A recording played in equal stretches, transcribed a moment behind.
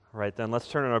All right, then let's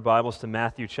turn in our Bibles to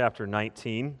Matthew chapter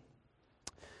 19.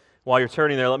 While you're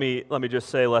turning there, let me just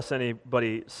say, lest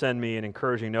anybody send me an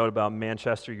encouraging note about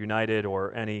Manchester United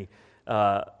or any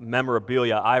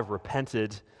memorabilia, I've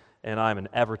repented and I'm an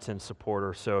Everton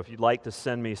supporter. So if you'd like to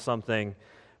send me something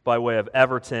by way of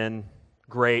Everton,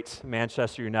 great.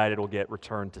 Manchester United will get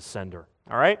returned to sender.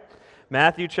 All right?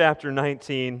 Matthew chapter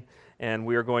 19, and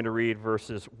we are going to read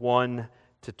verses 1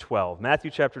 to 12.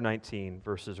 Matthew chapter 19,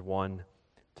 verses 1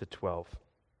 to 12.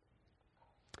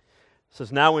 It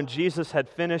says, "Now when Jesus had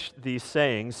finished these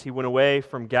sayings, he went away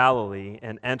from Galilee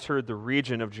and entered the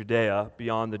region of Judea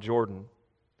beyond the Jordan.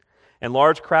 And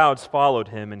large crowds followed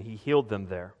him, and he healed them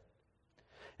there.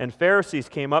 And Pharisees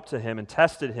came up to him and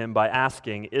tested him by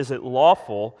asking, 'Is it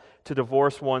lawful to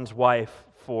divorce one's wife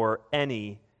for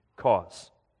any cause?'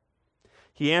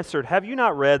 He answered, 'Have you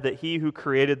not read that he who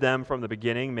created them from the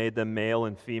beginning made them male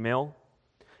and female?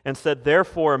 And said,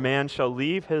 therefore a man shall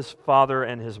leave his father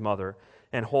and his mother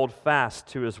and hold fast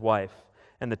to his wife,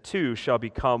 and the two shall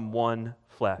become one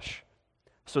flesh.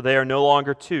 So they are no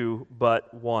longer two,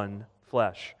 but one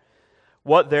flesh.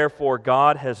 What therefore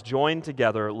God has joined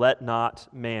together, let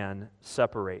not man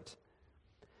separate.'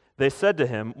 They said to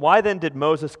him, 'Why then did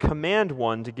Moses command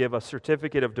one to give a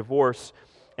certificate of divorce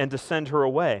and to send her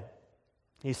away?'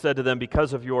 He said to them,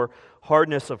 'Because of your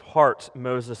hardness of heart,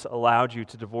 Moses allowed you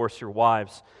to divorce your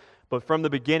wives. But from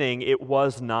the beginning it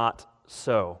was not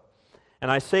so. And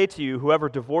I say to you, whoever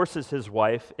divorces his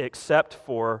wife, except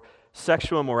for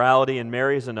sexual immorality, and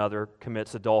marries another,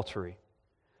 commits adultery.'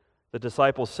 The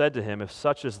disciples said to him, 'If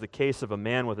such is the case of a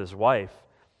man with his wife,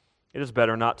 it is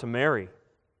better not to marry.'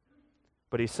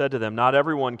 But he said to them, 'Not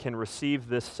everyone can receive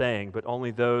this saying, but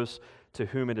only those to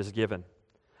whom it is given.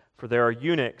 For there are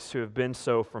eunuchs who have been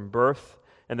so from birth,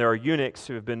 and there are eunuchs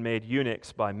who have been made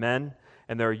eunuchs by men,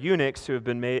 and there are eunuchs who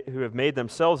have made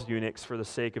themselves eunuchs for the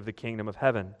sake of the kingdom of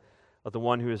heaven. Let the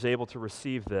one who is able to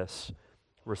receive this,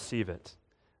 receive it.'"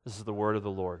 This is the word of the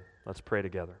Lord. Let's pray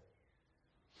together.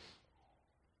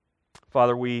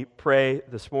 Father, we pray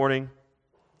this morning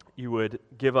you would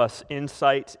give us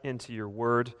insight into your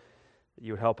word, that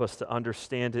you would help us to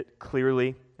understand it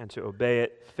clearly and to obey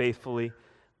it faithfully.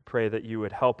 Pray that you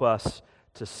would help us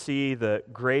to see the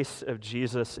grace of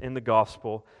Jesus in the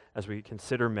gospel as we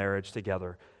consider marriage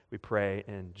together. We pray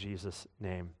in Jesus'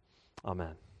 name.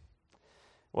 Amen.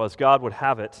 Well, as God would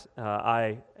have it,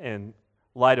 I, in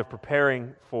light of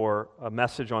preparing for a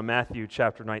message on Matthew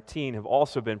chapter 19, have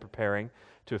also been preparing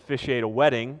to officiate a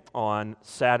wedding on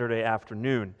Saturday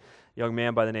afternoon. A young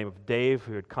man by the name of Dave,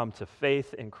 who had come to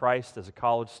faith in Christ as a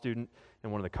college student in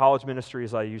one of the college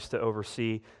ministries I used to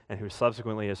oversee, and who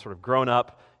subsequently has sort of grown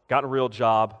up, gotten a real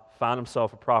job, found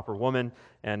himself a proper woman,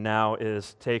 and now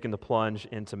is taking the plunge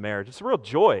into marriage. It's a real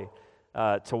joy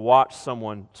to watch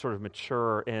someone sort of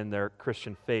mature in their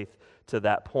Christian faith to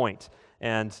that point.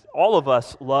 And all of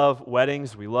us love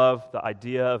weddings. We love the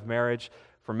idea of marriage.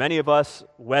 For many of us,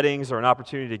 weddings are an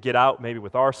opportunity to get out, maybe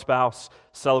with our spouse,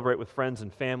 celebrate with friends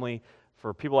and family.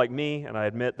 For people like me, and I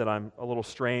admit that I'm a little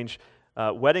strange,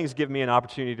 weddings give me an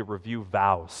opportunity to review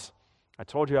vows. I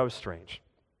told you I was strange.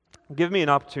 Give me an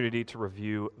opportunity to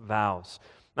review vows.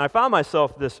 And I found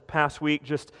myself this past week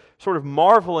just sort of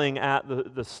marveling at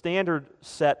the standard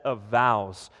set of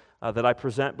vows that I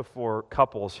present before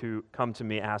couples who come to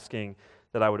me asking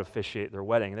that I would officiate their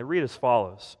wedding. And they read as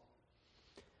follows: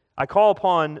 "I call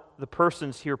upon the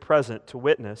persons here present to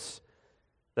witness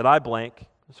that I blank,"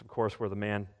 this is of course where the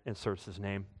man inserts his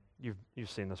name. You've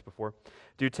seen this before.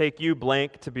 "Do take you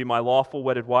blank to be my lawful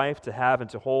wedded wife, to have and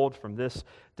to hold from this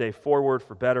day forward,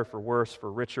 for better, for worse,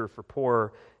 for richer, for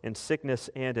poorer, in sickness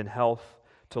and in health,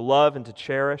 to love and to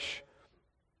cherish,"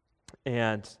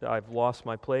 and I've lost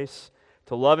my place,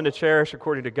 "to love and to cherish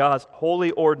according to God's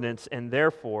holy ordinance, and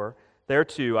therefore,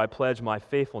 thereto I pledge my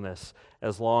faithfulness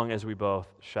as long as we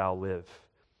both shall live."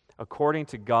 According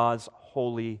to God's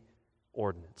holy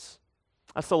ordinance.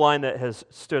 That's the line that has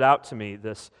stood out to me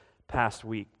this past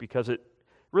week, because it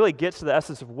really gets to the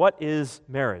essence of what is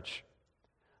marriage.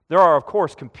 There are, of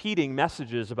course, competing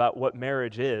messages about what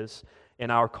marriage is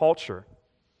in our culture.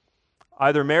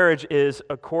 Either marriage is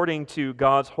according to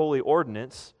God's holy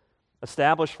ordinance,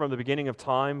 established from the beginning of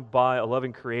time by a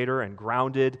loving Creator and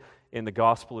grounded in the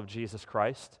gospel of Jesus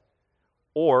Christ,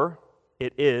 or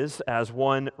it is, as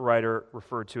one writer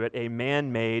referred to it, a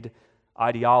man-made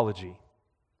ideology,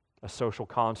 a social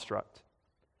construct.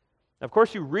 Of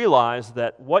course, you realize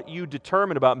that what you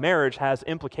determine about marriage has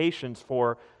implications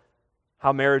for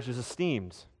how marriage is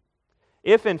esteemed.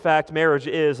 If, in fact, marriage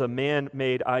is a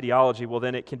man-made ideology, well,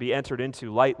 then it can be entered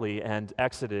into lightly and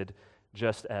exited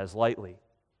just as lightly.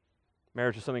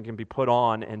 Marriage is something that can be put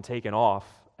on and taken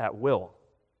off at will.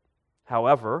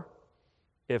 However,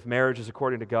 if marriage is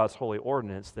according to God's holy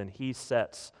ordinance, then he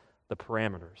sets the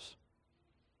parameters.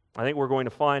 I think we're going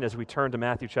to find as we turn to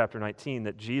Matthew chapter 19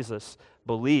 that Jesus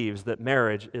believes that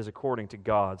marriage is according to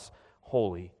God's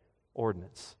holy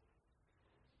ordinance.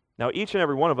 Now, each and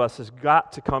every one of us has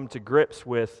got to come to grips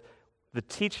with the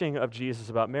teaching of Jesus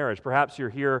about marriage. Perhaps you're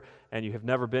here and you have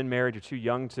never been married, you're too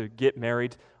young to get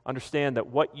married. Understand that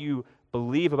what you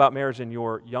believe about marriage in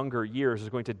your younger years is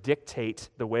going to dictate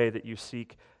the way that you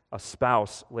seek a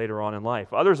spouse later on in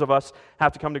life. Others of us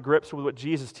have to come to grips with what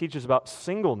Jesus teaches about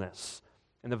singleness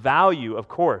and the value, of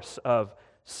course, of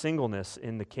singleness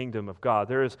in the kingdom of God.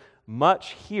 There is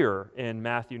much here in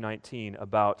Matthew 19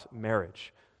 about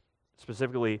marriage,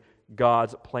 specifically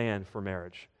God's plan for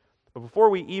marriage. But before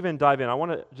we even dive in, I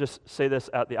want to just say this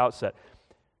at the outset.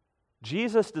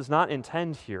 Jesus does not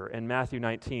intend here in Matthew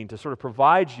 19 to sort of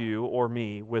provide you or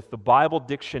me with the Bible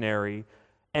dictionary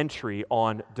entry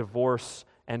on divorce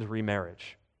and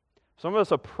remarriage. Some of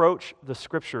us approach the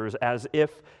Scriptures as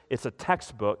if it's a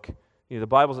textbook. The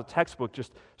Bible's a textbook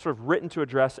just sort of written to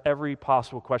address every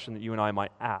possible question that you and I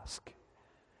might ask.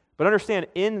 But understand,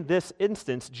 in this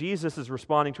instance, Jesus is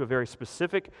responding to a very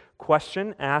specific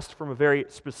question asked from a very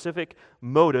specific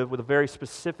motive with a very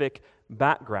specific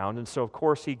background, and so of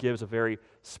course he gives a very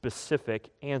specific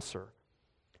answer.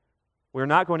 We're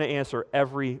not going to answer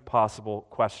every possible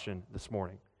question this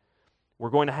morning. We're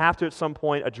going to have to at some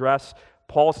point address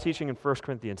Paul's teaching in 1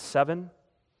 Corinthians 7,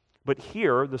 but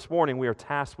here this morning we are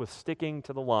tasked with sticking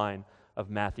to the line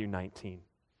of Matthew 19.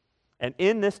 And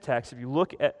in this text, if you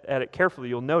look at it carefully,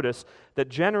 you'll notice that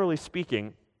generally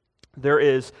speaking, there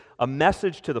is a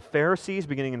message to the Pharisees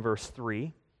beginning in verse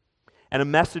 3, and a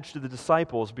message to the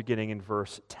disciples beginning in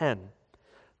verse 10.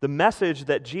 The message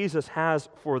that Jesus has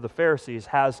for the Pharisees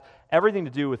has everything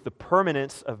to do with the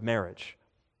permanence of marriage.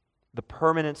 The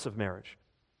permanence of marriage.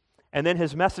 And then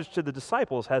his message to the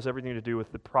disciples has everything to do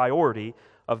with the priority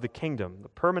of the kingdom. The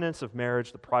permanence of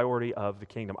marriage, the priority of the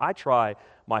kingdom. I try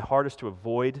my hardest to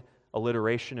avoid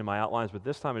alliteration in my outlines, but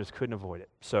this time I just couldn't avoid it.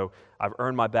 So I've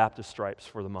earned my Baptist stripes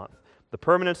for the month. The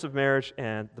permanence of marriage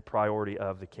and the priority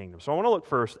of the kingdom. So I want to look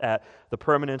first at the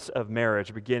permanence of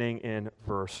marriage, beginning in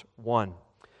verse 1.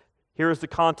 Here is the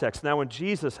context. Now when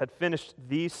Jesus had finished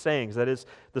these sayings, that is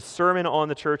the Sermon on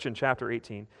the Church in chapter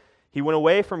 18, he went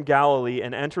away from Galilee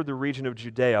and entered the region of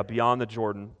Judea beyond the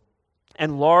Jordan,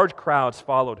 and large crowds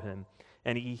followed him,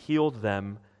 and he healed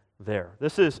them there.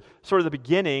 This is sort of the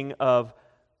beginning of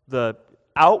the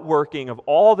outworking of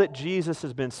all that Jesus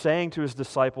has been saying to his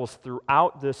disciples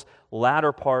throughout this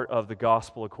latter part of the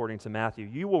gospel according to Matthew.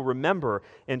 You will remember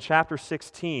in chapter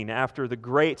 16, after the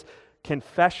great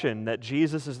confession that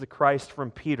Jesus is the Christ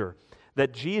from Peter,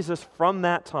 that Jesus from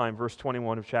that time, verse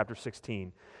 21 of chapter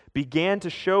 16, began to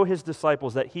show his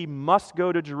disciples that he must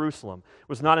go to Jerusalem. It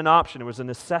was not an option, it was a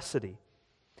necessity,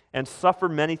 and suffer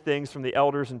many things from the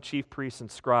elders and chief priests and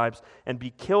scribes, and be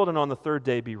killed and on the third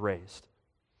day be raised.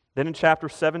 Then in chapter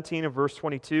 17 of verse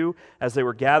 22, as they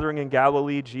were gathering in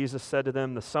Galilee, Jesus said to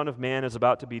them, "The Son of Man is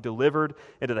about to be delivered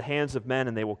into the hands of men,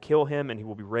 and they will kill him, and he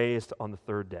will be raised on the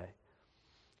third day."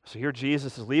 So here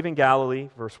Jesus is leaving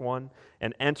Galilee, verse 1,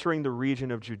 and entering the region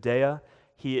of Judea.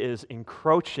 He is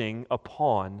encroaching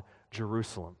upon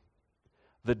Jerusalem.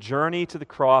 The journey to the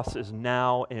cross is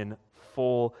now in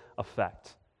full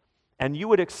effect. And you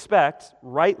would expect,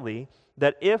 rightly,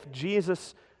 that if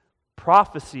Jesus'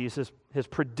 prophecies, his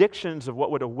predictions of what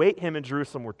would await him in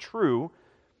Jerusalem were true,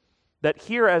 that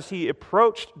here as he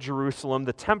approached Jerusalem,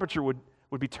 the temperature would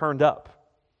be turned up,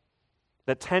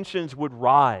 that tensions would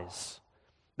rise,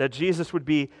 that Jesus would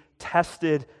be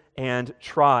tested and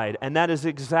tried. And that is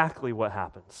exactly what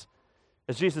happens.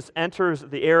 As Jesus enters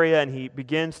the area and he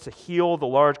begins to heal the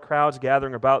large crowds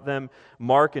gathering about them,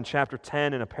 Mark in chapter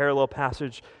 10 in a parallel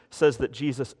passage says that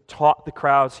Jesus taught the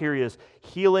crowds. Here he is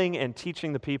healing and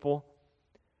teaching the people.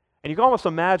 And you can almost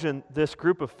imagine this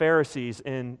group of Pharisees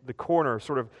in the corner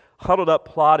sort of huddled up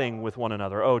plotting with one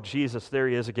another. Oh, Jesus, there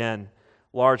he is again.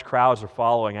 Large crowds are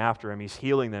following after him. He's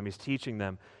healing them. He's teaching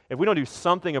them. If we don't do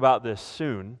something about this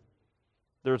soon,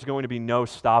 there's going to be no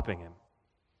stopping him.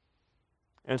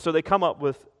 And so they come up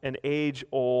with an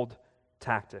age-old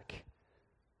tactic.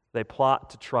 They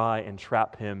plot to try and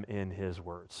trap him in his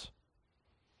words.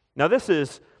 Now this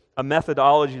is a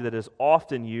methodology that is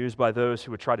often used by those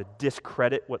who would try to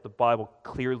discredit what the Bible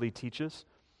clearly teaches.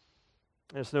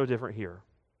 And it's no different here.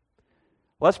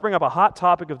 Let's bring up a hot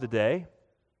topic of the day.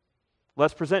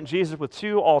 Let's present Jesus with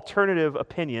two alternative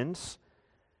opinions.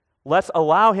 Let's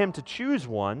allow him to choose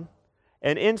one,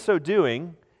 and in so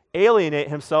doing, alienate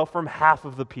himself from half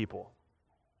of the people.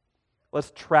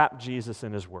 Let's trap Jesus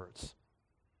in his words.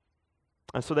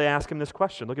 And so they ask him this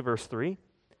question. Look at verse 3.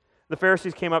 The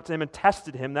Pharisees came up to him and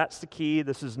tested him. That's the key.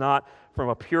 This is not from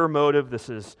a pure motive. This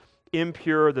is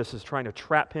impure. This is trying to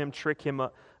trap him, trick him,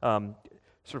 sort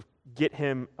of get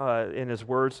him in his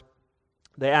words.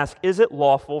 They ask, is it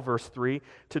lawful, verse 3,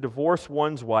 to divorce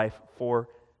one's wife for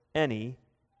any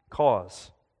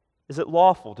cause? Is it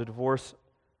lawful to divorce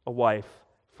a wife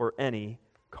for any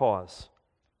cause?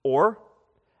 Or,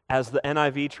 as the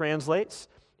NIV translates,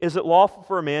 is it lawful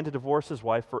for a man to divorce his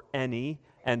wife for any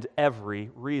and every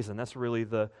reason? That's really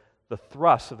the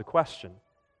thrust of the question.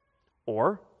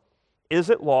 Or, is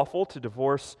it lawful to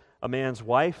divorce a man's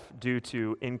wife due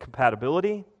to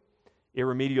incompatibility,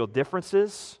 irremediable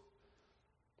differences?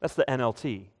 That's the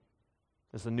NLT.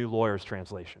 That's the New Lawyer's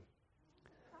Translation.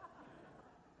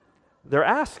 They're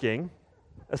asking,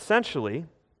 essentially,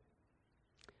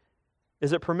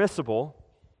 is it permissible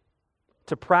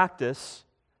to practice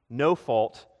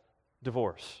no-fault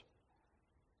divorce?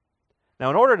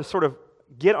 Now, in order to sort of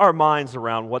get our minds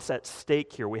around what's at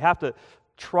stake here, we have to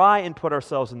try and put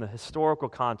ourselves in the historical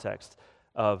context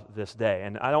of this day.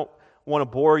 And I don't want to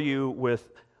bore you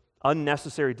with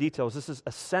unnecessary details. This is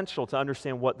essential to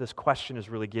understand what this question is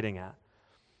really getting at.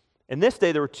 In this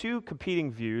day, there were two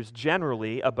competing views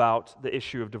generally about the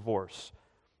issue of divorce.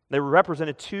 They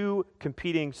represented two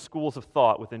competing schools of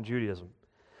thought within Judaism.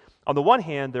 On the one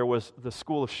hand, there was the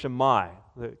school of Shammai,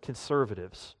 the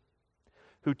conservatives,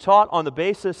 who taught on the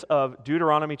basis of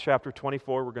Deuteronomy chapter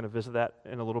 24, we're going to visit that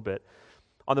in a little bit.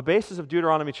 On the basis of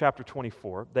Deuteronomy chapter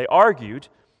 24, they argued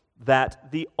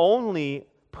that the only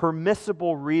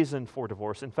permissible reason for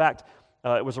divorce, in fact,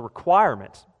 it was a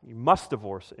requirement, you must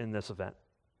divorce in this event,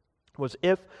 was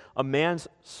if a man's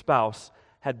spouse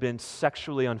had been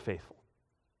sexually unfaithful.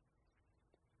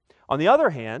 On the other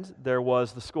hand, there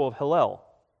was the school of Hillel,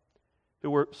 who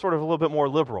were sort of a little bit more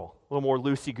liberal, a little more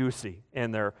loosey-goosey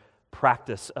in their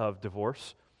practice of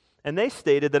divorce. And they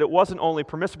stated that it wasn't only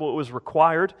permissible, it was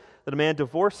required that a man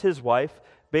divorce his wife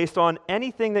based on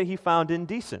anything that he found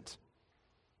indecent.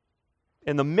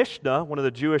 In the Mishnah, one of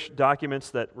the Jewish documents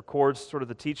that records sort of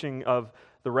the teaching of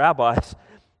the rabbis,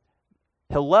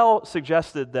 Hillel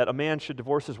suggested that a man should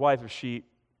divorce his wife if she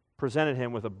presented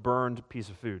him with a burned piece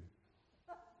of food.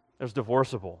 It was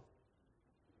divorceable.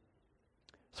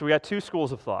 So we got two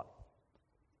schools of thought.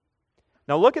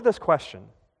 Now look at this question.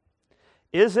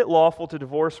 Is it lawful to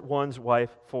divorce one's wife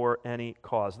for any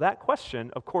cause? That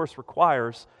question, of course,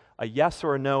 requires a yes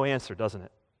or a no answer, doesn't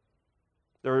it?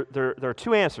 There are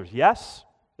two answers. Yes,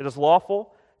 it is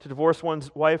lawful to divorce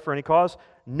one's wife for any cause.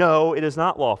 No, it is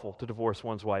not lawful to divorce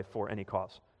one's wife for any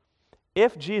cause.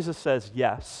 If Jesus says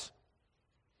yes,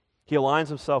 he aligns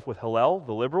himself with Hillel,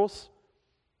 the liberals,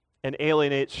 and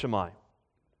alienates Shammai.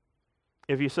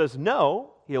 If he says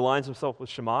no, he aligns himself with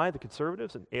Shammai, the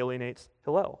conservatives, and alienates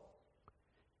Hillel.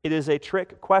 It is a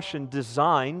trick question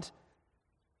designed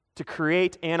to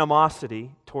create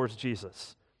animosity towards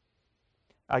Jesus.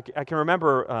 I can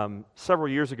remember several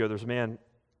years ago, there's a man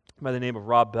by the name of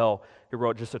Rob Bell who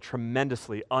wrote just a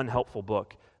tremendously unhelpful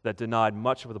book that denied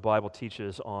much of what the Bible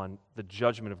teaches on the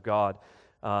judgment of God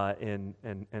and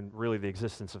really the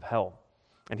existence of hell.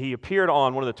 And he appeared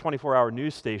on one of the 24-hour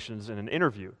news stations in an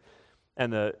interview.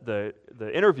 And the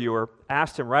interviewer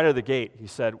asked him right out of the gate, he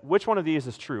said, which one of these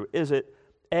is true? Is it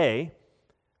A,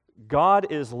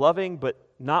 God is loving but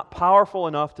not powerful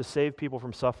enough to save people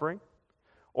from suffering?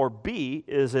 Or B,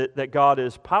 is it that God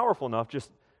is powerful enough,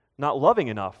 just not loving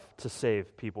enough to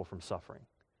save people from suffering?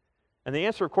 And the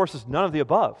answer, of course, is none of the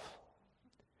above.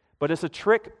 But it's a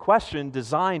trick question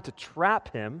designed to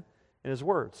trap him in his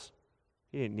words.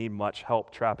 He didn't need much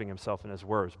help trapping himself in his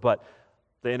words, but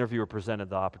the interviewer presented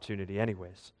the opportunity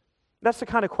anyways. That's the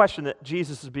kind of question that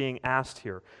Jesus is being asked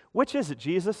here. Which is it,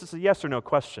 Jesus? It's a yes or no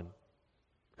question.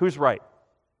 Who's right?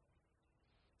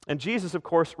 And Jesus, of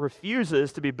course,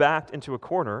 refuses to be backed into a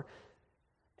corner,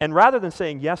 and rather than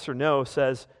saying yes or no,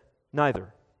 says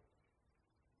neither.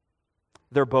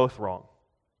 They're both wrong.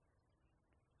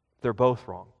 They're both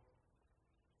wrong.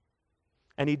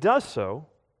 And he does so,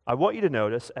 I want you to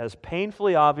notice, as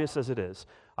painfully obvious as it is,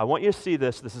 I want you to see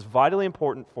this. This is vitally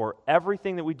important for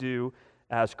everything that we do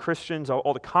as Christians,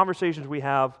 all the conversations we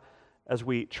have as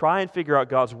we try and figure out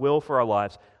God's will for our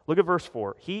lives. Look at verse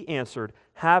 4. He answered,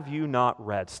 have you not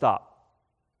read? Stop.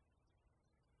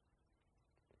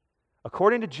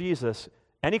 According to Jesus,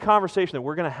 any conversation that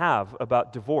we're going to have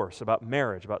about divorce, about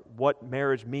marriage, about what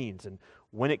marriage means and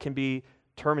when it can be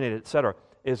terminated, etc.,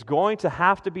 is going to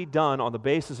have to be done on the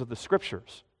basis of the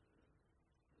Scriptures.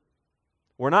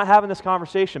 We're not having this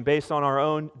conversation based on our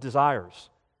own desires.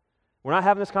 We're not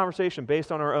having this conversation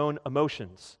based on our own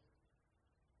emotions.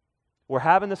 We're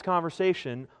having this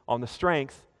conversation on the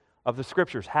strength of the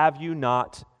Scriptures. Have you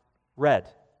not read?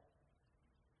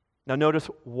 Now notice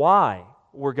why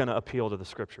we're going to appeal to the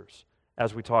Scriptures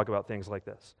as we talk about things like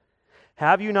this.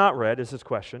 Have you not read, is his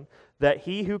question, that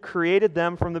he who created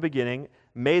them from the beginning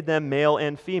made them male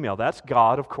and female? That's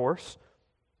God, of course.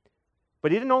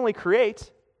 But he didn't only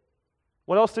create.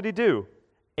 What else did he do?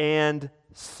 And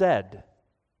said.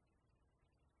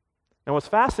 Now what's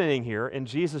fascinating here in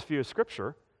Jesus' view of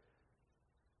Scripture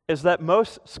is that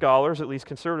most scholars, at least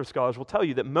conservative scholars, will tell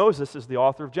you that Moses is the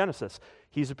author of Genesis.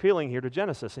 He's appealing here to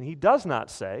Genesis, and he does not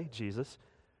say, Jesus,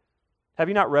 have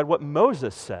you not read what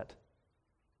Moses said?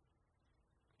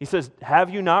 He says, have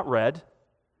you not read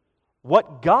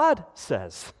what God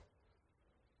says?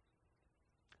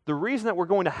 The reason that we're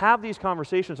going to have these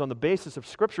conversations on the basis of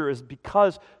Scripture is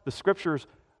because the Scriptures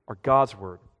are God's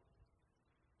Word.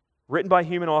 Written by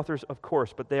human authors, of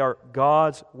course, but they are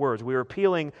God's words. We are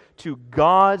appealing to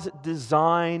God's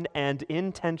design and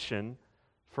intention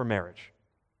for marriage.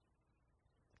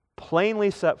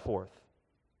 Plainly set forth,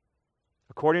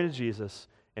 according to Jesus,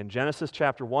 in Genesis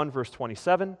chapter 1, verse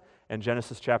 27, and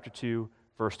Genesis chapter 2,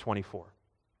 verse 24.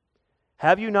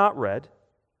 Have you not read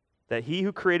that he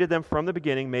who created them from the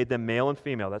beginning made them male and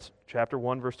female? That's chapter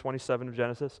 1, verse 27 of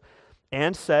Genesis.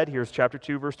 And said, here's chapter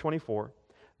 2, verse 24,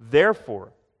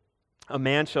 therefore, a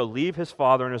man shall leave his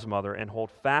father and his mother and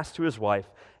hold fast to his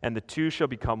wife, and the two shall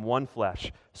become one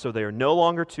flesh. So they are no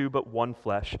longer two, but one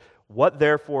flesh. What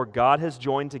therefore God has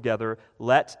joined together,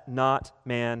 let not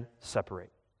man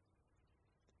separate.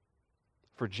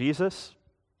 For Jesus,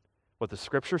 what the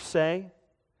Scriptures say,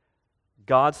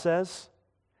 God says,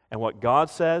 and what God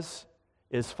says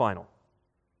is final.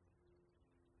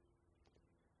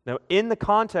 Now, in the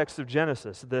context of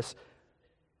Genesis, this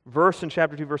verse in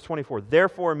chapter 2, verse 24,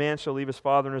 therefore a man shall leave his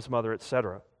father and his mother,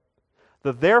 etc.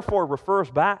 The therefore refers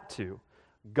back to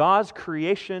God's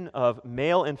creation of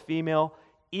male and female,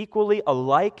 equally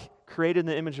alike, created in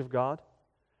the image of God,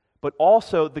 but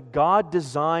also the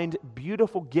God-designed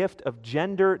beautiful gift of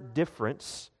gender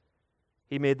difference.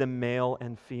 He made them male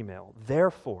and female.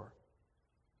 Therefore,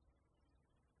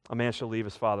 a man shall leave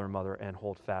his father and mother and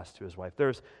hold fast to his wife.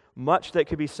 There's much that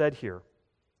could be said here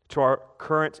to our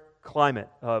current climate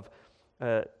of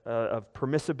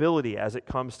permissibility as it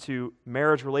comes to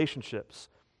marriage relationships,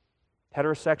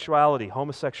 heterosexuality,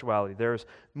 homosexuality. There's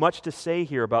much to say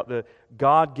here about the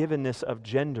God-givenness of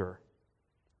gender.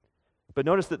 But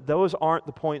notice that those aren't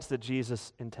the points that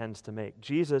Jesus intends to make.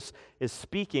 Jesus is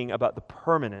speaking about the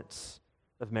permanence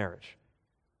of marriage.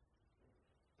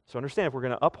 So understand, if we're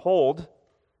going to uphold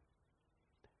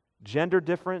gender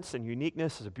difference and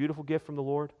uniqueness as a beautiful gift from the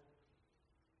Lord,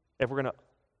 if we're going to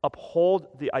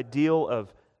uphold the ideal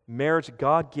of marriage,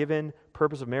 God-given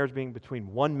purpose of marriage being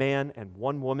between one man and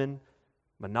one woman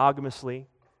monogamously,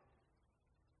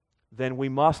 then we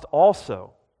must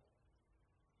also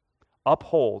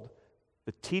uphold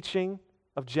the teaching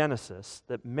of Genesis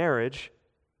that marriage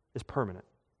is permanent.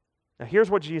 Now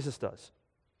here's what Jesus does.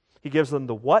 He gives them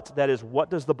the what, that is, what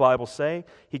does the Bible say?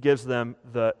 He gives them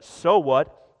the so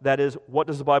what, that is, what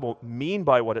does the Bible mean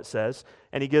by what it says?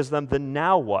 And he gives them the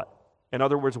now what. In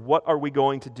other words, what are we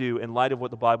going to do in light of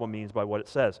what the Bible means by what it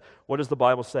says? What does the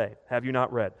Bible say? Have you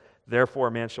not read? Therefore,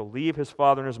 a man shall leave his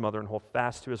father and his mother and hold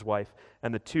fast to his wife,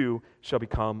 and the two shall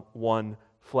become one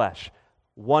flesh.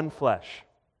 One flesh.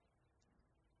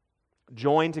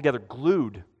 Joined together,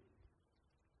 glued.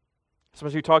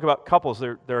 Sometimes you talk about couples,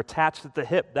 they're attached at the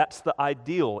hip. That's the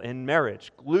ideal in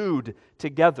marriage. Glued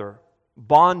together,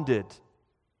 bonded.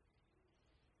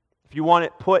 If you want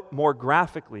it put more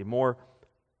graphically, more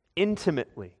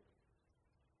intimately,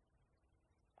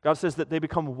 God says that they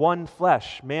become one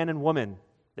flesh, man and woman.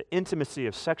 The intimacy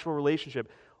of sexual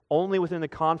relationship only within the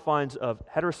confines of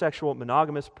heterosexual,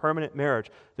 monogamous, permanent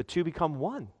marriage. The two become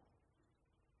one.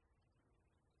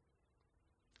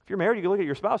 If you're married, you can look at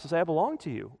your spouse and say, I belong to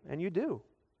you, and you do.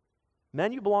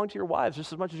 Men, you belong to your wives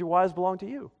just as much as your wives belong to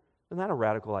you. Isn't that a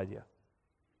radical idea?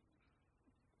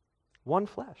 One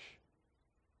flesh.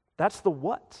 That's the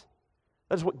what.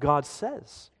 That is what God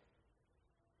says.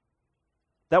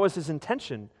 That was his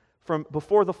intention from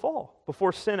before the fall,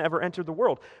 before sin ever entered the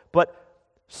world. But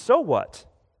so what?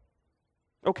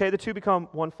 Okay, the two become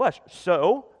one flesh.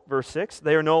 So, verse 6,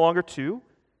 they are no longer two,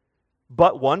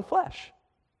 but one flesh.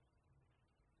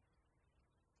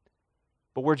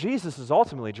 But where Jesus is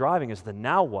ultimately driving is the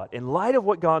now what. In light of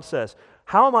what God says,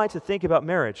 how am I to think about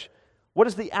marriage? What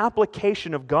is the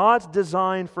application of God's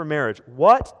design for marriage?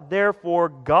 What, therefore,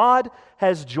 God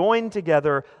has joined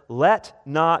together, let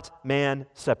not man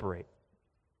separate.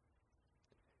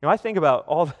 You know, I think about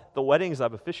all the weddings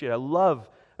I've officiated. I love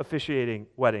officiating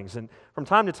weddings. And from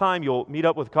time to time, you'll meet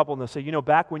up with a couple and they'll say,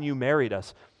 back when you married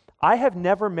us, I have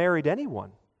never married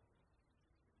anyone.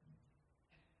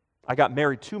 I got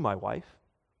married to my wife,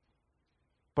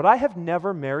 but I have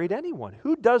never married anyone.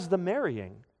 Who does the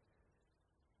marrying?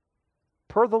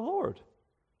 Per the Lord.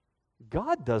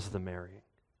 God does the marrying.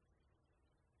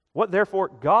 What therefore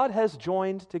God has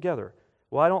joined together.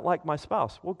 Well, I don't like my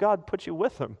spouse. Well, God put you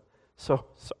with him. So,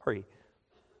 sorry.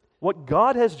 What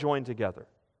God has joined together.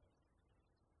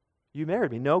 You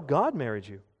married me. No, God married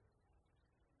you.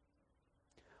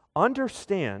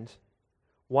 Understand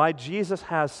why Jesus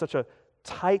has such a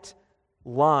tight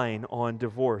line on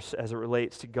divorce as it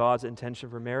relates to God's intention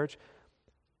for marriage.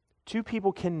 Two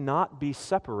people cannot be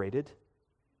separated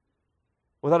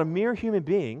without a mere human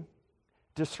being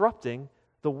disrupting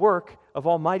the work of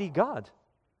Almighty God.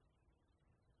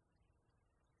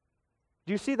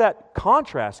 Do you see that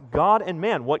contrast? God and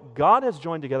man. What God has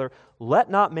joined together, let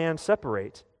not man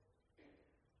separate.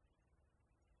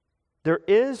 There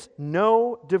is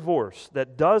no divorce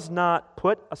that does not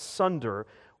put asunder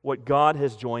what God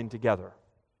has joined together.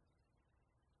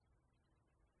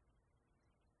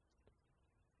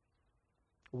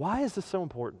 Why is this so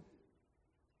important?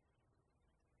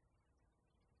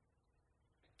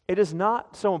 It is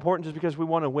not so important just because we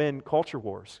want to win culture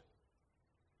wars.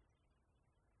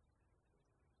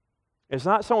 It's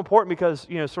not so important because,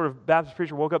 sort of Baptist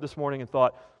preacher woke up this morning and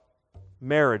thought,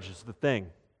 marriage is the thing.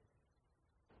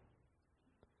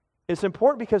 It's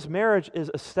important because marriage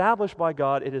is established by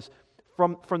God. It is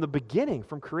from the beginning,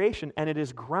 from creation, and it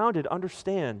is grounded,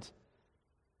 understand,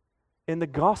 in the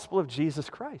gospel of Jesus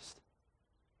Christ.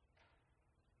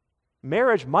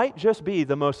 Marriage might just be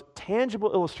the most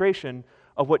tangible illustration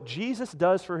of what Jesus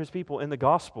does for his people in the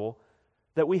gospel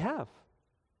that we have.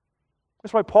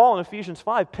 That's why Paul in Ephesians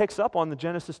 5 picks up on the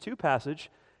Genesis 2 passage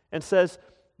and says,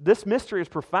 this mystery is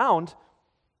profound,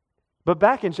 but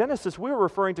back in Genesis, we were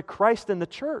referring to Christ and the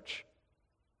church.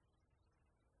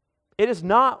 It is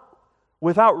not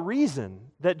without reason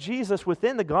that Jesus,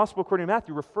 within the gospel according to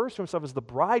Matthew, refers to himself as the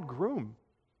bridegroom.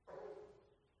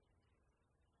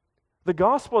 The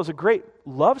gospel is a great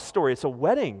love story. It's a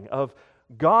wedding of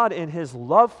God and his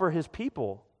love for his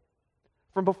people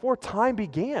from before time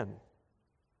began.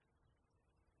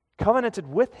 Covenanted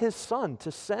with his Son,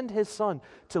 to send his Son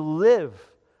to live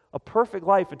a perfect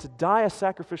life and to die a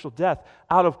sacrificial death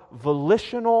out of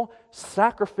volitional,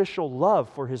 sacrificial love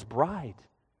for his bride.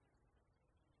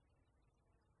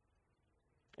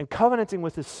 And covenanting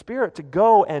with his Spirit to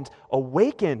go and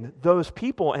awaken those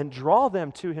people and draw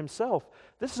them to himself.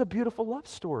 This is a beautiful love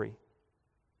story.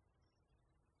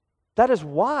 That is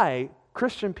why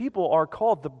Christian people are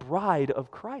called the bride of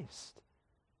Christ.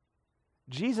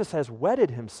 Jesus has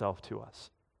wedded himself to us.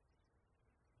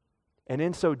 And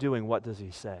in so doing, what does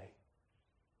he say?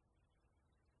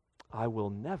 I will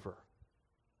never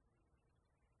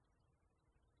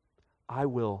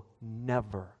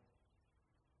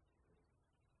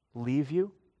leave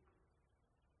you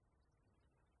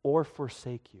or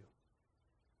forsake you.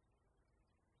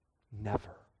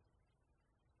 Never.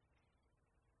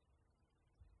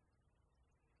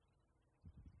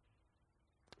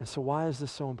 And so why is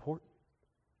this so important?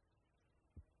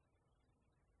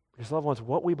 Because, loved ones,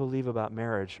 what we believe about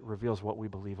marriage reveals what we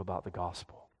believe about the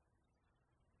gospel.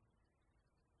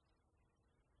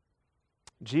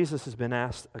 Jesus has been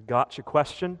asked a gotcha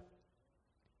question.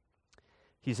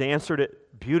 He's answered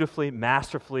it beautifully,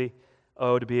 masterfully.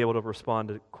 Oh, to be able to respond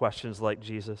to questions like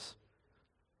Jesus.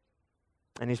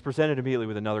 And he's presented immediately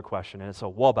with another question, and it's a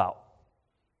what about?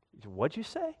 What'd you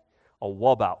say? A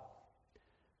what about?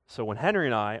 So when Henry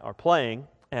and I are playing,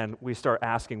 and we start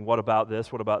asking, what about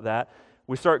this, what about that,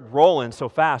 we start rolling so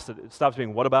fast that it stops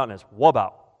being what about and it's what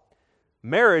about.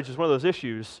 Marriage is one of those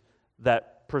issues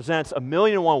that presents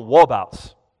 1,000,001 what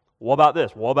abouts. What about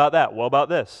this? What about that? What about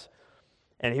this?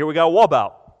 And here we got what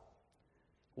about.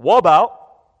 What about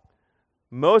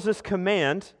Moses'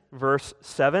 command, verse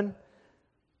 7,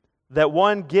 that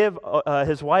one give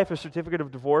his wife a certificate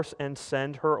of divorce and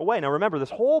send her away. Now remember,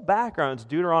 this whole background is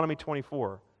Deuteronomy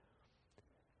 24.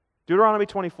 Deuteronomy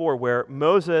 24, where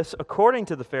Moses, according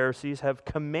to the Pharisees, has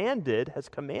commanded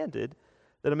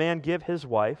that a man give his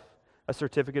wife a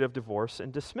certificate of divorce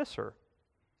and dismiss her.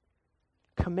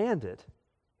 Commanded.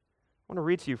 I want to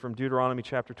read to you from Deuteronomy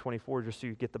chapter 24 just so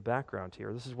you get the background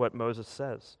here. This is what Moses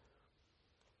says.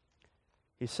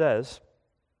 He says,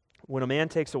 when a man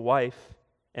takes a wife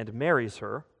and marries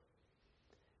her,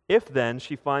 if then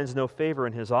she finds no favor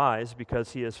in his eyes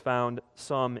because he has found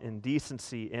some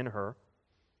indecency in her,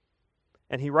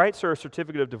 and he writes her a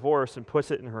certificate of divorce and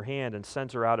puts it in her hand and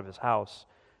sends her out of his house,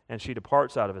 and she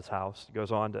departs out of his house, he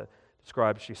goes on to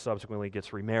describes she subsequently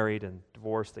gets remarried and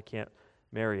divorced. They can't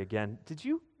marry again. Did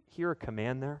you hear a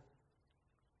command there?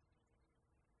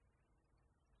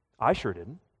 I sure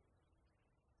didn't.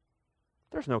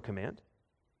 There's no command.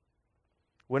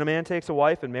 When a man takes a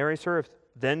wife and marries her, if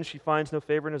then she finds no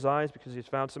favor in his eyes because he's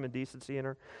found some indecency in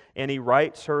her, and he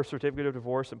writes her certificate of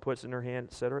divorce and puts it in her hand,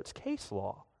 etc., it's case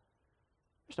law.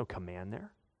 There's no command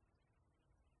there.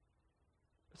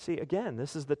 But see, again,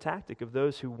 this is the tactic of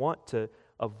those who want to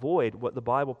avoid what the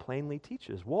Bible plainly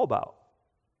teaches. What about?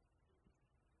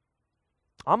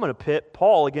 I'm going to pit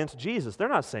Paul against Jesus. They're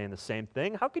not saying the same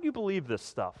thing. How could you believe this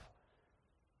stuff?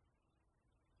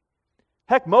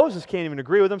 Heck, Moses can't even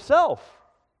agree with himself.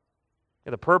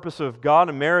 The purpose of God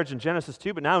and marriage in Genesis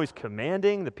 2, but now he's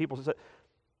commanding the people. Do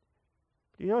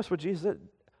you notice what Jesus said?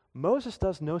 Moses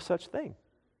does no such thing.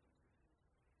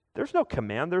 There's no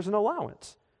command, there's an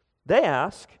allowance. They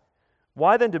ask,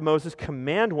 why then did Moses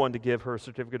command one to give her a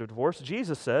certificate of divorce?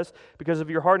 Jesus says, because of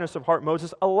your hardness of heart,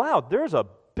 Moses allowed. There's a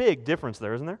big difference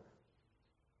there, isn't there?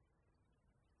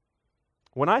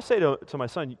 When I say to my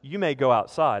son, you may go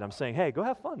outside, I'm saying, hey, go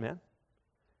have fun, man.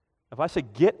 If I say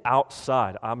get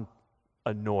outside, I'm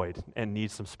annoyed and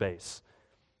need some space.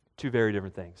 Two very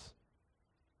different things.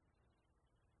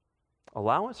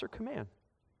 Allowance or command?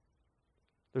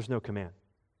 There's no command.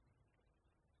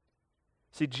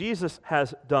 See, Jesus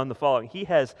has done the following. He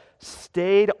has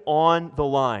stayed on the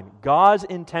line. God's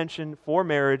intention for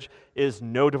marriage is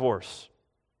no divorce.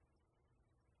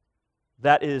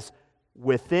 That is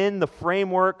within the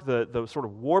framework, the sort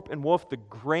of warp and woof, the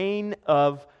grain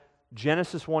of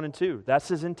Genesis 1 and 2. That's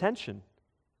his intention.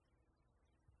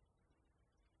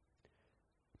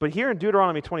 But here in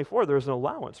Deuteronomy 24, there's an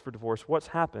allowance for divorce. What's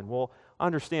happened? Well,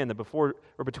 understand that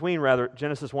between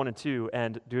Genesis 1 and 2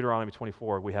 and Deuteronomy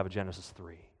 24, we have a Genesis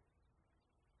 3.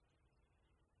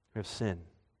 We have sin.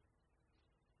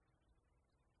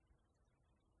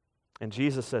 And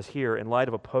Jesus says here, in light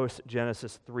of a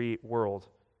post-Genesis 3 world,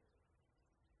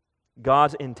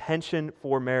 God's intention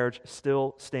for marriage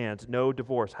still stands. No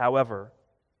divorce. However,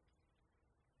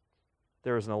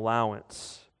 there is an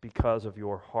allowance because of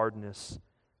your hardness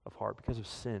of heart, because of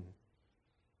sin.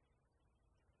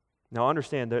 Now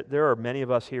understand that there are many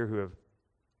of us here who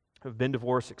have been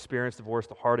divorced, experienced divorce,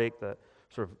 the heartache, the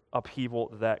sort of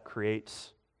upheaval that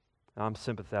creates. And I'm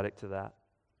sympathetic to that.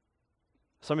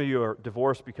 Some of you are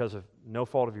divorced because of no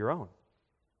fault of your own.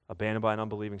 Abandoned by an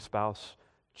unbelieving spouse,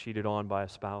 cheated on by a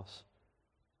spouse.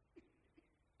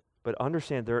 But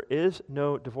understand, there is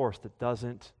no divorce that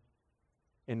doesn't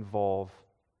involve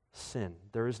sin.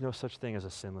 There is no such thing as a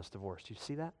sinless divorce. Do you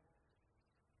see that?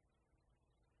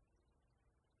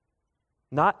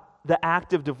 Not the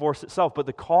act of divorce itself, but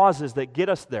the causes that get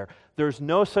us there. There's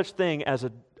no such thing as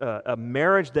a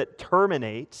marriage that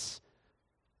terminates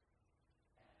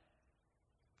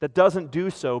that doesn't do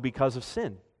so because of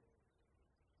sin.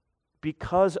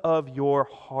 Because of your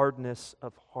hardness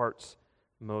of hearts,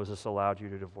 Moses allowed you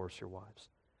to divorce your wives.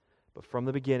 But from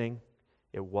the beginning,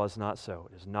 it was not so.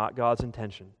 It is not God's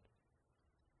intention.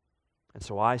 And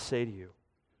so I say to you,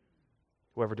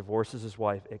 whoever divorces his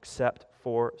wife except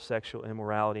for sexual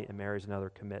immorality and marries another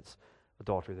commits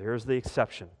adultery. There's the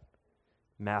exception.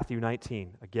 Matthew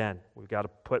 19. Again, we've got to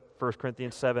put 1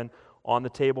 Corinthians 7 on the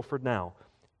table for now.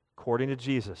 According to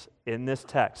Jesus, in this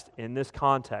text, in this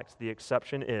context, the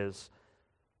exception is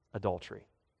adultery.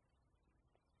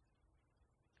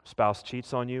 Spouse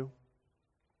cheats on you.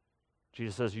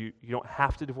 Jesus says you don't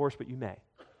have to divorce, but you may.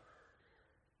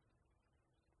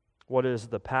 What is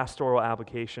the pastoral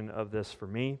application of this for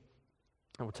me?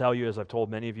 I will tell you, as I've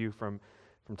told many of you from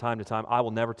time to time, I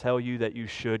will never tell you that you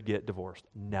should get divorced.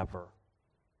 Never.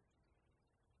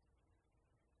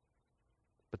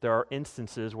 But there are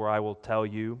instances where I will tell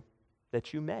you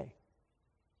that you may.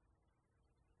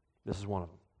 This is one of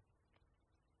them.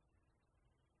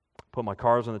 Put my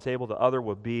cards on the table. The other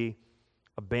would be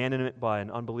abandonment by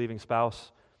an unbelieving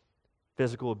spouse,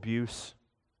 physical abuse.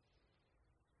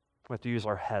 We have to use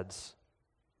our heads.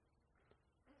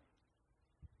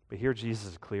 But here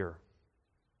Jesus is clear.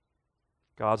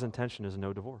 God's intention is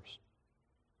no divorce.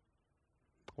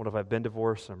 What if I've been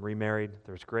divorced, I'm remarried,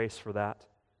 there's grace for that.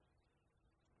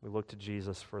 We look to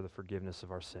Jesus for the forgiveness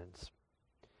of our sins.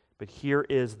 But here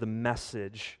is the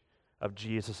message of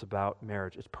Jesus about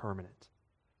marriage. It's permanent.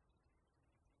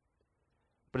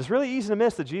 But it's really easy to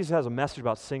miss that Jesus has a message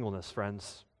about singleness,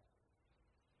 friends.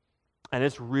 And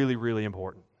it's really, really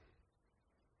important.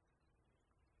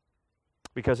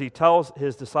 Because he tells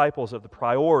his disciples of the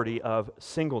priority of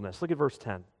singleness. Look at verse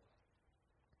 10.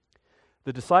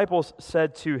 The disciples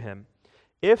said to him,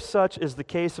 "If such is the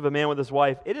case of a man with his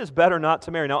wife, it is better not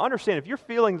to marry." Now understand, if you're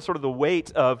feeling sort of the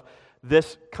weight of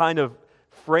this kind of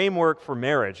framework for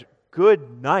marriage.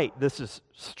 Good night, this is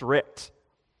strict.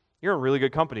 You're in really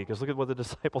good company because look at what the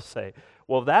disciples say.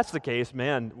 Well, if that's the case,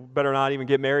 man, better not even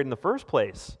get married in the first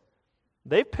place.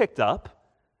 They've picked up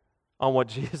on what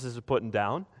Jesus is putting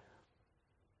down.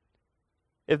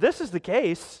 If this is the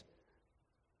case,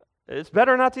 it's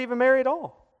better not to even marry at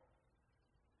all.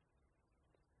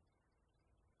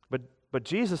 But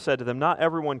Jesus said to them, not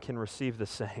everyone can receive this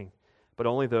saying, but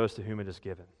only those to whom it is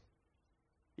given.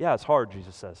 Yeah, it's hard,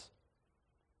 Jesus says.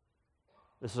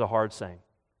 This is a hard saying.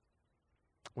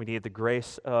 We need the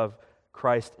grace of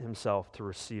Christ himself to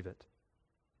receive it.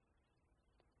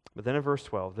 But then in verse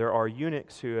 12, there are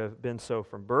eunuchs who have been so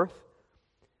from birth.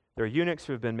 There are eunuchs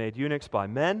who have been made eunuchs by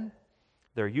men.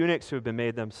 There are eunuchs who have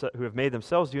made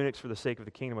themselves eunuchs for the sake of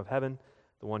the kingdom of heaven.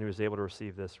 The one who is able to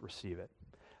receive this, receive it.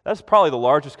 That's probably the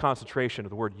largest concentration of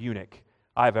the word eunuch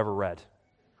I've ever read.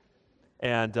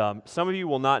 And some of you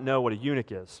will not know what a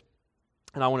eunuch is.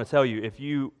 And I want to tell you, if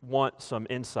you want some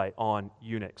insight on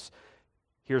eunuchs,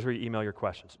 here's where you email your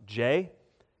questions.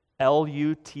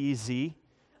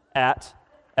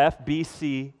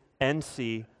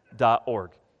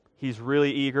 JLUTZ@fbcnc.org. He's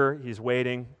really eager. He's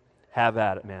waiting. Have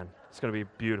at it, man. It's going to be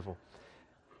beautiful.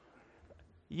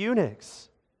 Eunuchs.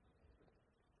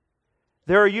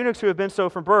 There are eunuchs who have been so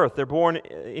from birth. They're born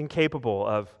incapable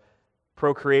of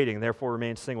procreating, therefore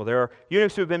remain single. There are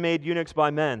eunuchs who have been made eunuchs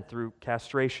by men through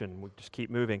castration. We just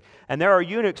keep moving. And there are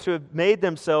eunuchs who have made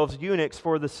themselves eunuchs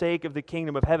for the sake of the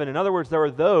kingdom of heaven. In other words, there are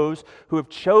those who have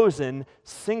chosen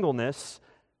singleness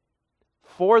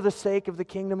for the sake of the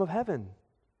kingdom of heaven.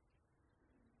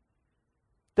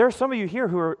 There are some of you here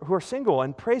who are single,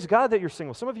 and praise God that you're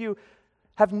single. Some of you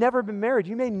have never been married.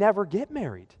 You may never get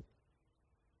married.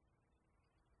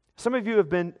 Some of you have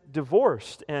been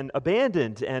divorced and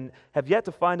abandoned and have yet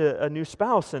to find a new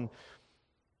spouse. And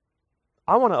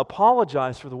I want to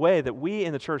apologize for the way that we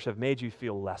in the church have made you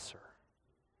feel lesser.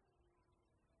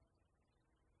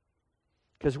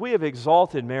 Because we have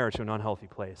exalted marriage to an unhealthy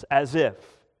place, as if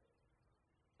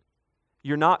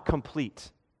you're not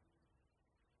complete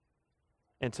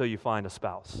until you find a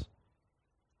spouse.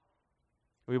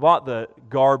 We bought the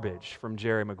garbage from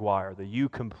Jerry Maguire, the "You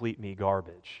Complete Me"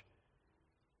 garbage.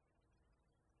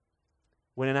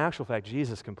 When in actual fact,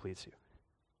 Jesus completes you.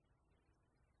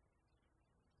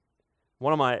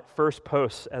 One of my first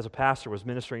posts as a pastor was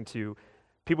ministering to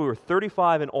people who were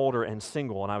 35 and older and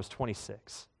single, and I was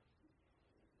 26.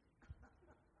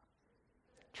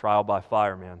 Trial by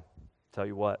fire, man. Tell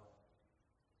you what.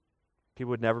 People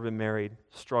who had never been married,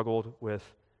 struggled with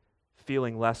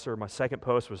feeling lesser. My second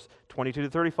post was 22 to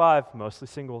 35, mostly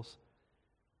singles.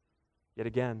 Yet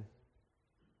again,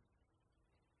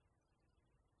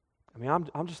 I mean,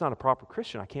 I'm just not a proper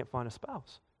Christian. I can't find a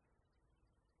spouse.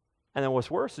 And then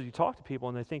what's worse is you talk to people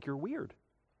and they think you're weird.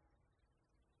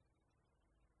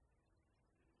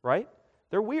 Right?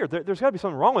 They're weird. There's got to be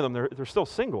something wrong with them. They're still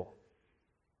single.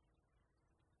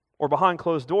 Or behind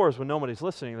closed doors when nobody's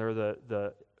listening, they're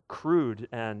the crude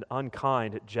and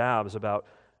unkind jabs about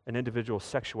an individual's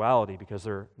sexuality because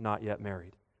they're not yet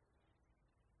married.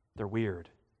 They're weird.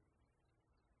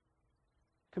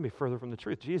 Couldn't be further from the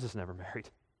truth. Jesus never married.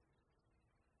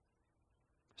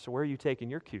 So where are you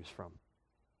taking your cues from?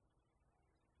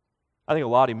 I think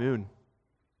Lottie Moon,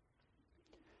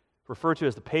 referred to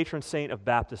as the patron saint of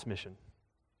Baptist mission.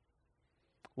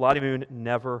 Lottie Moon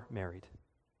never married.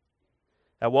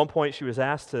 At one point, she was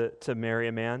asked to marry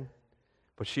a man,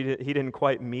 but he didn't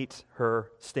quite meet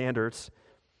her standards.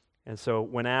 And so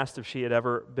when asked if she had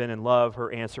ever been in love,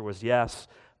 her answer was yes,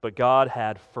 but God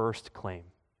had first claim.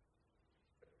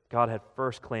 God had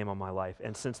first claim on my life.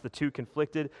 And since the two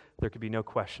conflicted, there could be no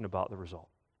question about the result.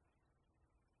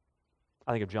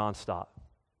 I think of John Stott,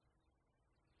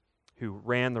 who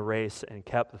ran the race and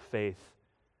kept the faith,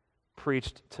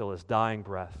 preached till his dying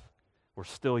breath. We're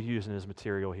still using his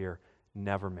material here.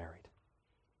 Never married.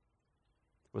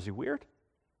 Was he weird?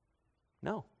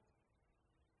 No.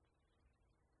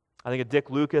 I think of Dick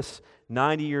Lucas,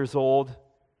 90 years old,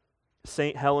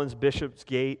 St. Helens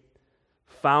Bishopsgate,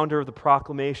 founder of the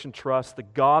Proclamation Trust, the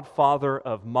godfather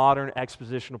of modern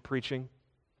expositional preaching.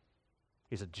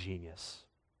 He's a genius.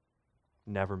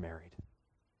 Never married.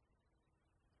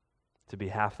 To be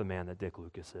half the man that Dick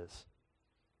Lucas is.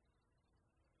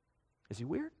 Is he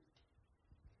weird?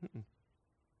 Mm-mm.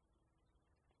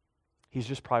 He's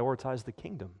just prioritized the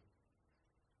kingdom.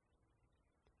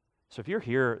 So if you're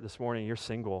here this morning, you're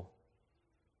single,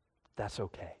 that's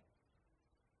okay.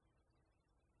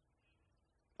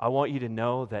 I want you to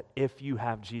know that if you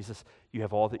have Jesus, you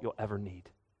have all that you'll ever need.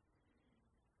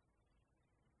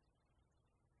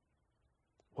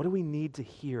 What do we need to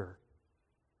hear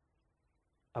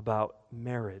about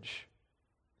marriage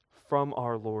from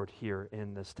our Lord here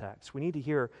in this text. We need to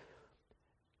hear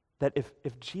that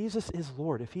if Jesus is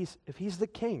Lord, if he's the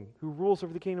king who rules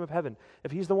over the kingdom of heaven,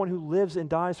 if he's the one who lives and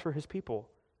dies for his people,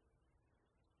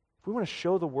 if we want to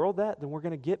show the world that, then we're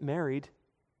going to get married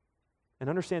and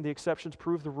understand the exceptions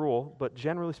prove the rule, but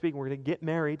generally speaking, we're going to get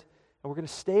married and we're going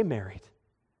to stay married.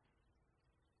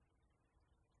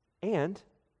 And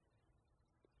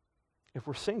if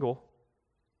we're single,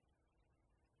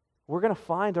 we're going to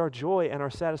find our joy and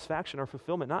our satisfaction, our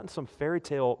fulfillment, not in some fairy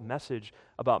tale message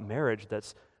about marriage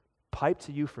that's piped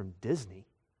to you from Disney,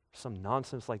 some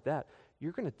nonsense like that.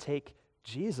 You're going to take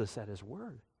Jesus at his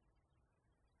word.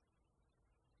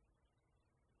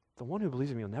 The one who believes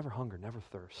in me will never hunger, never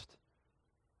thirst.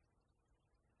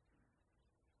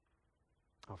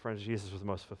 Oh, friends, Jesus was the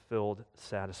most fulfilled,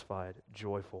 satisfied,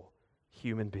 joyful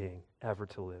human being ever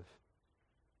to live.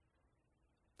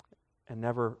 And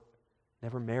never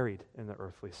married in the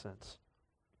earthly sense.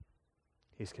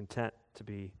 He's content to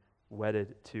be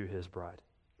wedded to his bride.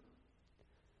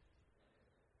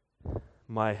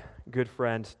 My good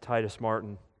friend Titus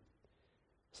Martin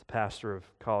is the pastor of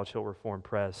College Hill Reformed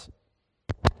Pres.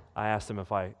 I asked him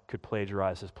if I could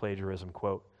plagiarize his plagiarism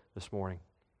quote this morning.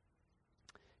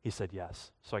 He said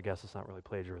yes, so I guess it's not really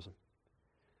plagiarism.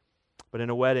 But in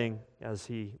a wedding, as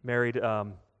he married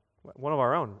one of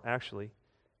our own, actually,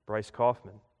 Bryce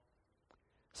Kaufman,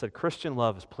 said, Christian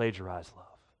love is plagiarized love.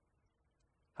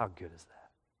 How good is that?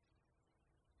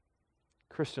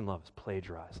 Christian love is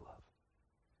plagiarized love.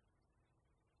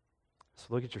 So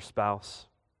look at your spouse.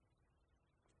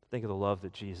 Think of the love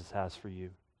that Jesus has for you.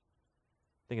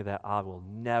 Think of that I will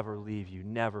never leave you,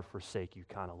 never forsake you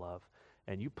kind of love.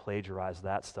 And you plagiarize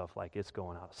that stuff like it's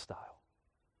going out of style.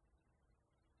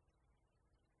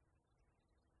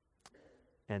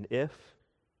 And if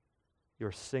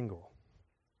you're single,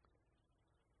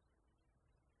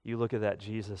 you look at that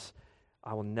Jesus,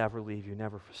 I will never leave you,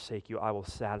 never forsake you. I will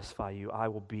satisfy you. I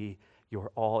will be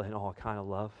your all in all kind of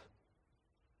love.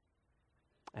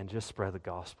 And just spread the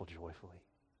gospel joyfully.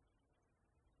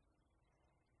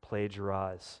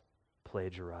 Plagiarize,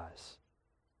 plagiarize,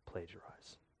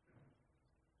 plagiarize.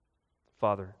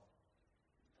 Father,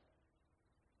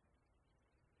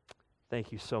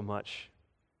 thank you so much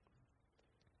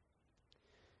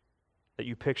that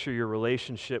you picture your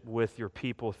relationship with your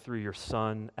people through your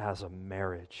Son as a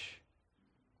marriage.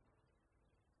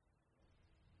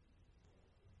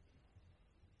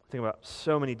 Think about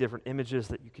so many different images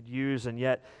that you could use, and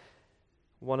yet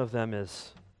one of them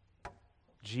is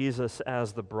Jesus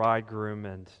as the bridegroom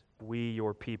and we,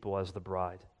 your people, as the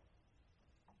bride.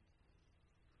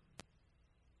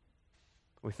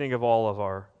 We think of all of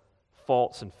our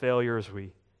faults and failures.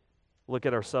 We look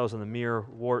at ourselves in the mirror,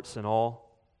 warts and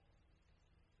all.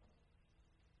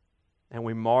 And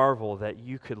we marvel that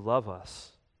you could love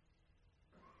us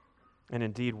and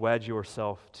indeed wed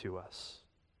yourself to us.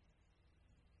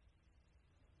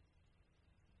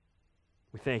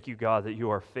 We thank you, God, that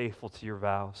you are faithful to your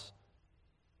vows,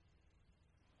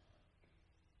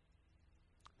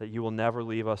 that you will never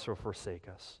leave us or forsake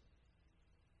us.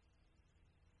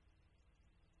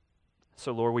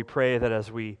 So, Lord, we pray that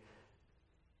as we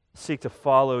seek to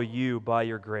follow you by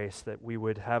your grace, that we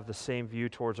would have the same view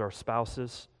towards our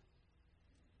spouses.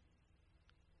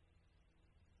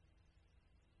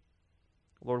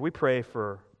 Lord, we pray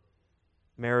for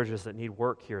marriages that need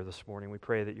work here this morning. We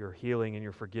pray that your healing and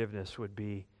your forgiveness would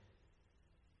be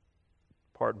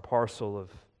part and parcel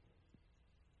of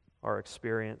our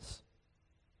experience.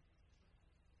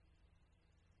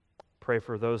 Pray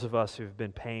for those of us who've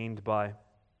been pained by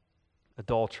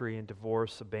adultery and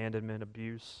divorce, abandonment,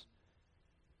 abuse.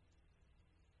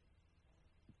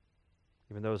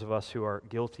 Even those of us who are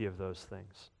guilty of those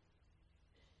things.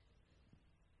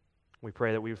 We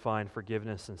pray that we would find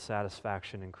forgiveness and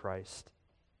satisfaction in Christ.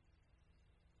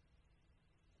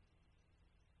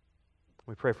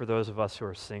 We pray for those of us who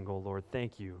are single, Lord.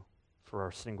 Thank you for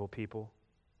our single people.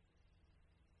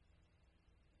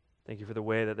 Thank you for the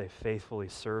way that they faithfully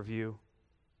serve you.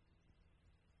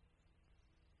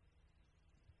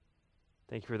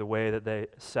 Thank you for the way that they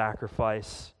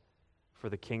sacrifice for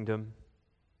the kingdom.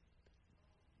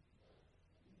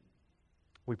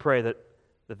 We pray that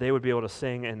they would be able to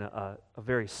sing in a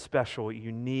very special,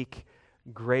 unique,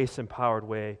 grace-empowered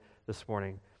way this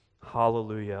morning.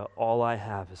 Hallelujah, all I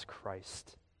have is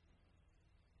Christ.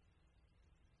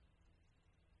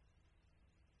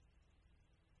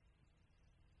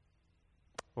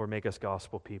 Lord, make us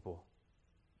gospel people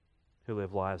who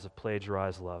live lives of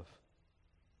plagiarized love.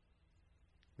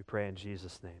 We pray in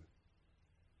Jesus' name.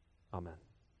 Amen.